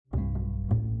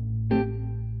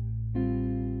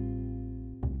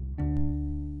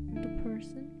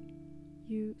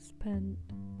spend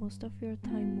most of your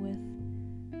time with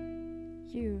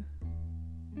you.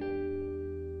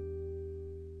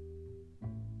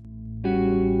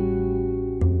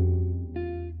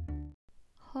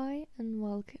 Hi and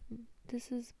welcome.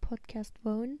 This is Podcast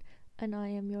Phone and I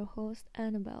am your host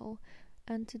Annabelle,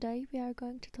 and today we are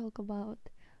going to talk about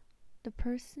the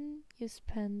person you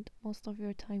spend most of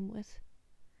your time with.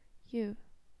 You.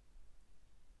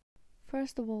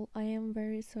 First of all, I am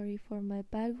very sorry for my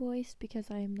bad voice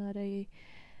because I am not a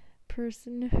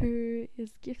person who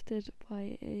is gifted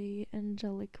by a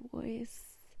angelic voice.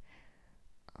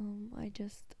 I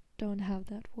just don't have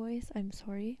that voice. I'm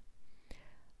sorry.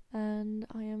 And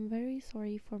I am very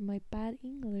sorry for my bad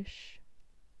English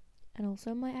and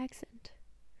also my accent,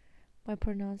 my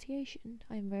pronunciation.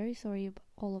 I'm very sorry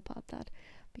all about that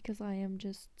because I am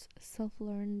just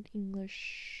self-learned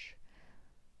English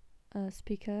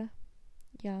speaker.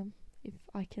 Yeah, if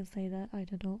I can say that, I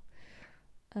don't know.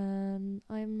 And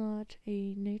I'm not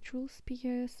a natural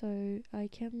speaker, so I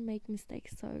can make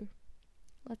mistakes. So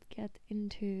let's get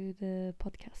into the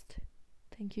podcast.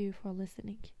 Thank you for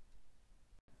listening.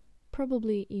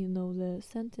 Probably you know the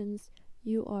sentence,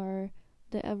 you are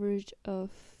the average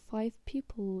of 5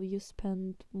 people you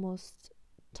spend most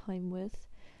time with.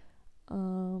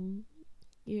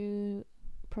 You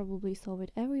probably saw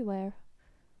it everywhere,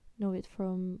 know it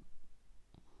from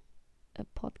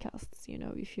podcasts,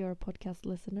 if you're a podcast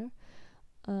listener,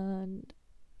 and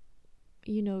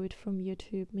you know it from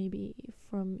YouTube, maybe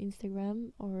from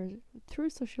Instagram or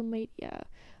through social media.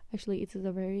 Actually, it is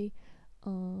a very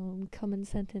common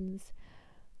sentence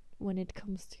when it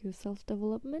comes to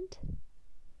self-development,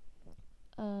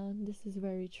 and this is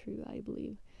very true, I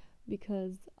believe,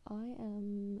 because I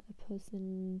am a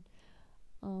person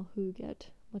who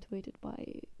get motivated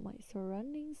by my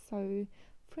surroundings, so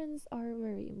friends are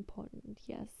very important,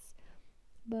 yes,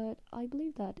 but I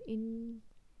believe that in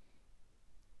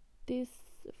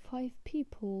these 5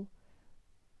 people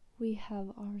we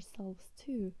have ourselves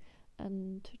too,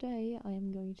 and today I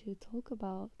am going to talk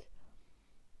about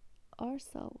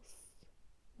ourselves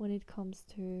when it comes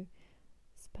to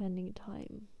spending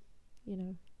time,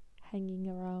 hanging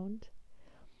around.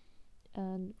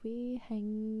 And we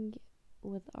hang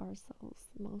with ourselves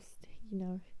most,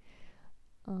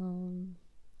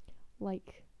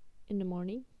 like in the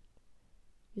morning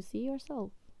you see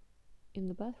yourself, in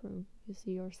the bathroom you see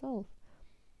yourself,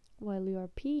 while you are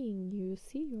peeing you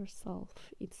see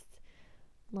yourself. It's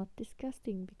not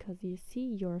disgusting because you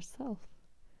see yourself,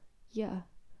 yeah,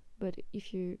 but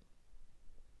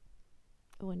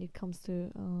when it comes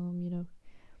to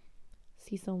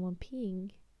see someone peeing,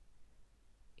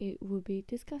 it would be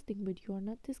disgusting, but you are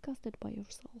not disgusted by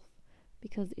yourself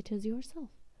because it is yourself,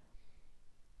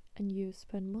 and you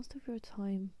spend most of your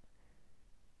time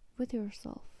with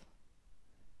yourself.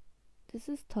 This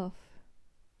is tough.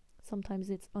 Sometimes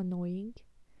it's annoying,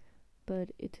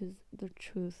 but it is the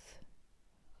truth.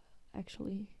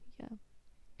 Actually, yeah.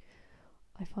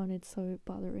 I found it so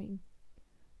bothering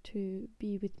to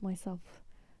be with myself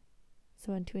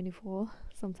 7/24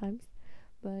 sometimes,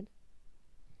 but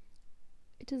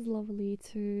it is lovely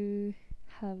to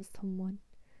have someone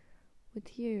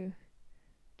with you,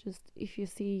 just if you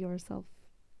see yourself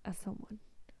as someone,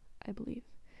 I believe.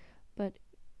 But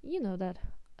you know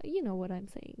what I'm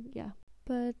saying, yeah.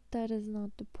 But that is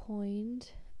not the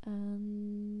point,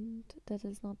 and that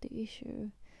is not the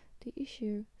issue. The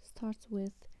issue starts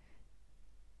with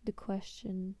the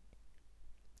question,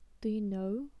 do you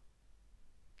know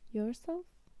yourself?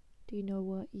 Do you know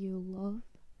what you love?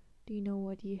 Do you know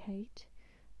what you hate?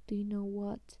 Do you know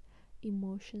what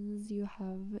emotions you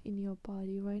have in your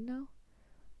body right now?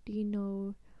 Do you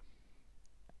know,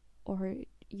 or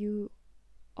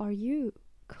are you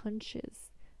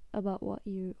conscious about what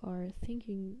you are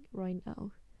thinking right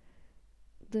now?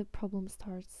 The problem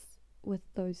starts with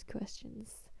those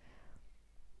questions.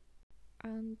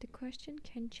 And the question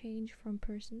can change from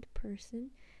person to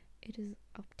person. It is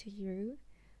up to you.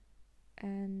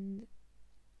 And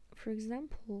for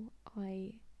example,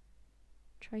 I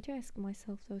try to ask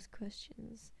myself those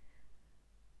questions.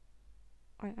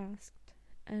 I asked,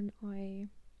 and I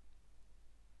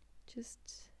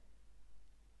just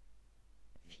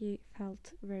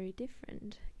felt very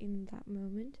different in that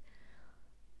moment.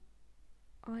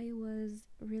 I was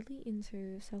really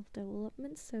into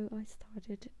self-development, so I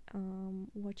started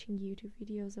watching YouTube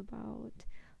videos about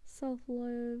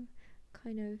self-love,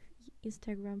 kind of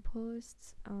Instagram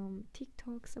posts,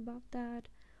 TikToks about that.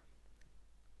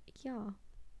 Yeah,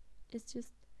 it's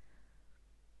just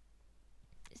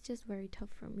very tough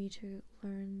for me to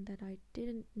learn that I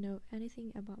didn't know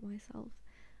anything about myself,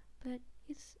 but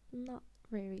it's not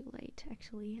very late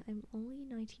actually. I'm only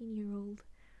 19-year-old,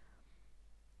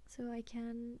 so I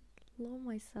can love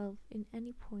myself in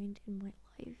any point in my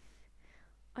life.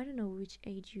 I don't know which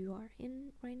age you are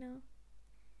in right now.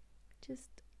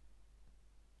 Just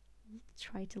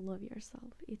try to love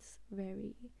yourself. It's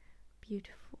very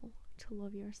beautiful to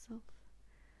love yourself.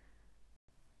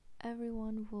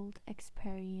 Everyone will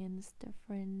experience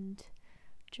different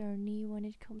journey when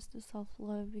it comes to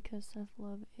self-love, because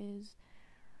self-love is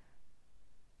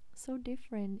so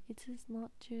different. It is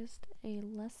not just a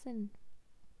lesson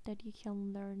that you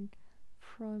can learn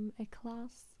from a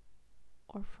class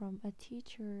or from a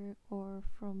teacher or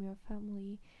from your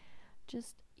family.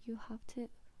 Just you have to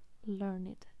learn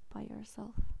it by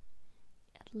yourself.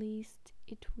 At least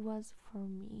it was for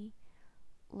me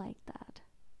like that.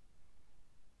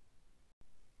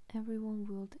 Everyone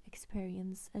will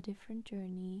experience a different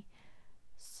journey.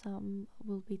 Some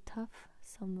will be tough,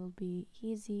 some will be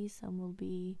easy, some will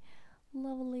be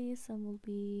lovely, some will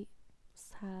be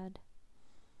sad.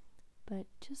 But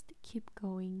just keep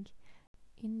going.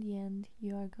 In the end,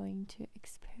 you are going to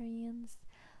experience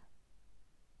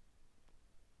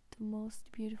the most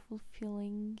beautiful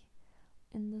feeling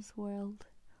in this world.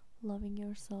 Loving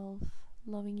yourself,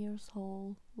 loving your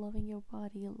soul, loving your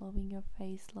body, loving your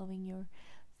face, loving your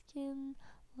skin,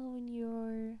 loving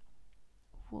your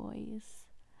voice.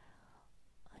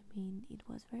 I mean, it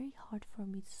was very hard for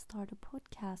me to start a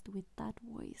podcast with that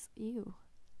voice. Ew.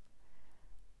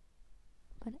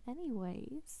 But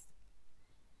anyways,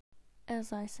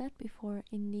 as I said before,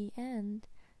 in the end,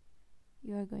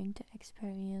 you are going to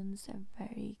experience a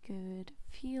very good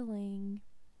feeling.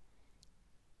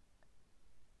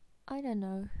 I don't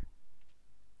know.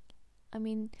 I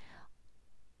mean,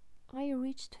 I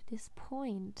reached this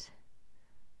point.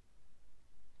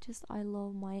 Just I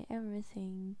love my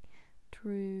everything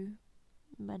through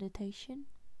meditation.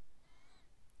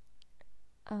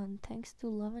 And thanks to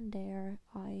Lavender,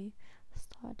 I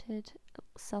started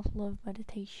self-love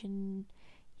meditation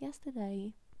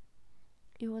yesterday.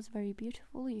 It was very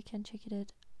beautiful. You can check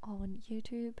it on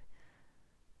YouTube,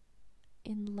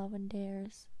 in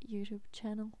Lavender's YouTube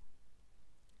channel.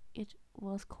 It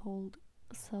was called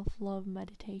Self-Love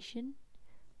Meditation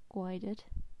Guided,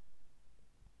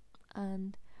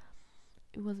 and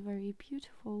it was very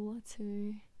beautiful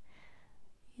to,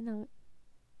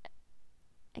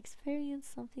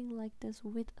 experience something like this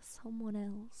with someone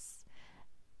else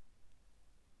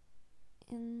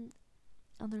in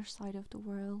other side of the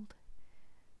world.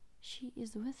 She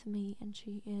is with me and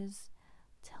she is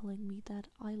telling me that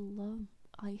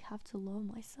I have to love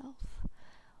myself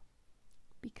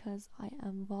because I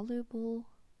am valuable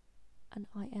and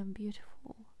I am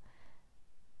beautiful.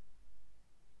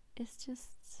 It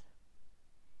just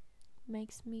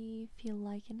makes me feel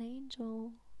like an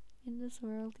angel in this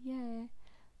world, yeah.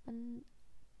 And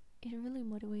it really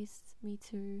motivates me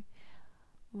to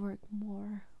work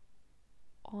more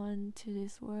on to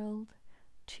this world,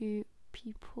 to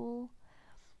people,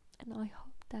 and I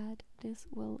hope that this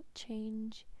will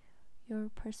change your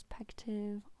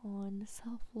perspective on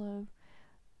self-love.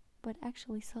 But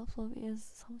actually, self-love is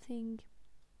something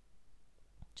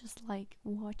just like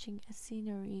watching a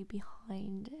scenery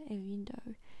behind a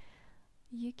window.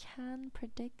 You can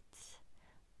predict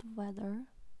the weather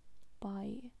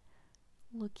by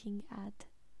looking at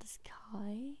the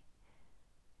sky.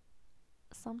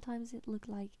 Sometimes it look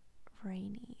like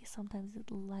rainy, sometimes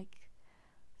it look like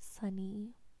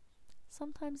sunny,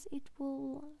 sometimes it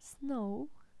will snow,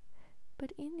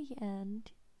 but in the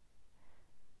end,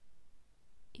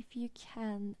 if you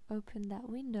can open that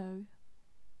window,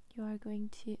 you are going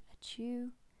to achieve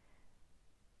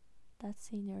that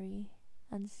scenery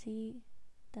and see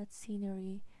that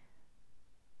scenery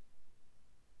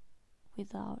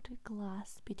without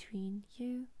glass between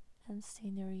you and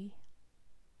scenery.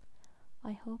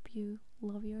 I hope you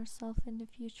love yourself in the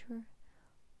future.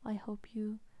 I hope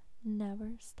you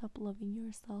never stop loving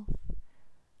yourself.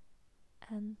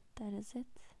 And that is it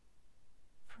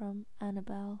from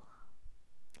Annabelle.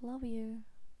 Love you.